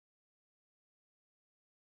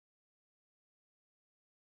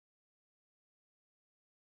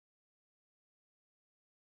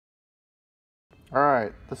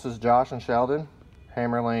Alright, this is Josh and Sheldon,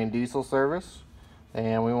 Hammer Lane Diesel Service,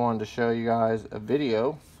 and we wanted to show you guys a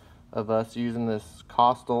video of us using this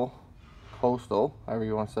Kostal, however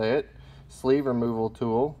you want to say it, sleeve removal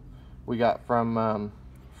tool we got from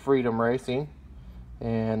Freedom Racing,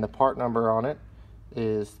 and the part number on it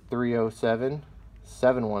is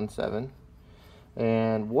 307717.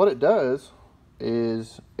 And what it does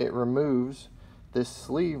is it removes this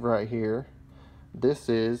sleeve right here. This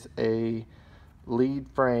is a lead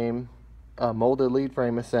frame, molded lead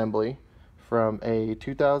frame assembly from a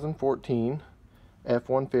 2014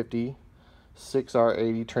 F150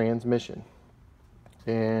 6R80 transmission.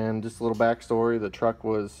 And just a little backstory: the truck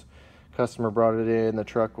was, customer brought it in, the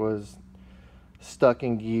truck was stuck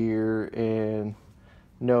in gear and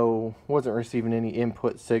wasn't receiving any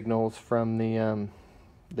input signals from the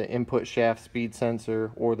input shaft speed sensor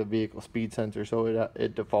or the vehicle speed sensor, so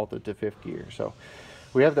it defaulted to 5th gear. So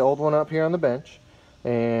we have the old one up here on the bench,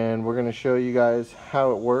 and we're going to show you guys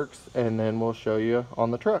how it works, and then we'll show you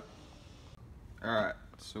on the truck. Alright,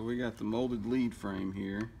 so we got the molded lead frame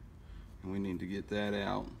here, and we need to get that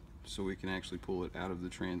out so we can actually pull it out of the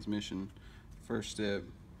transmission. First step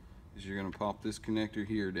is you're going to pop this connector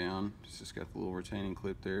here down. It's just got the little retaining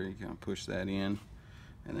clip there. You kind of push that in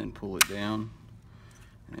and then pull it down,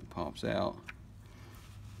 and it pops out.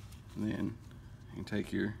 And then you can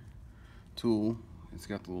take your tool. It's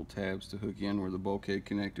got the little tabs to hook in where the bulkhead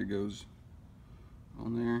connector goes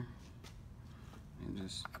on there, and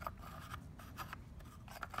just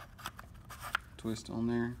twist on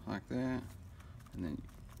there like that, and then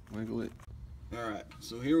wiggle it. Alright,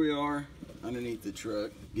 so here we are underneath the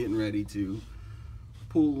truck, getting ready to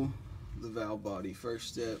pull the valve body. First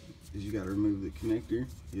step is you got to remove the connector.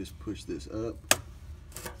 You just push this up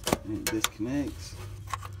and it disconnects.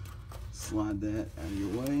 Slide that out of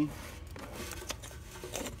your way.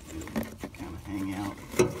 Kind of hang out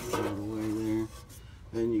the way there.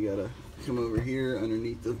 Then you gotta come over here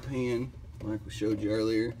underneath the pan like we showed you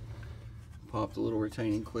earlier. Pop the little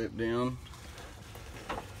retaining clip down.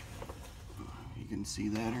 You can see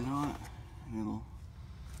that or not.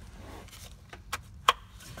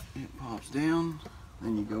 It pops down.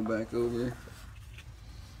 Then you go back over,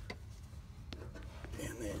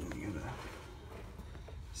 and then you gotta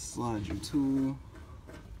slide your tool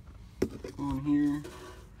on here.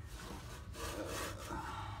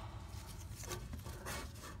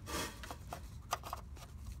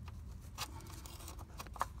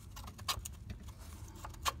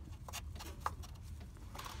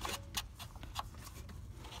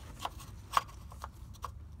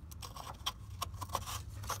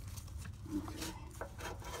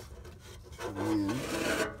 And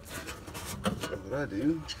what I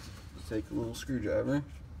do is take a little screwdriver,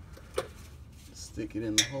 stick it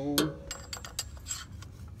in the hole, and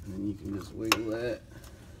then you can just wiggle that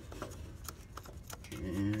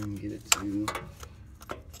and get it to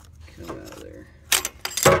come out of there,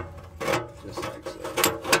 just like so.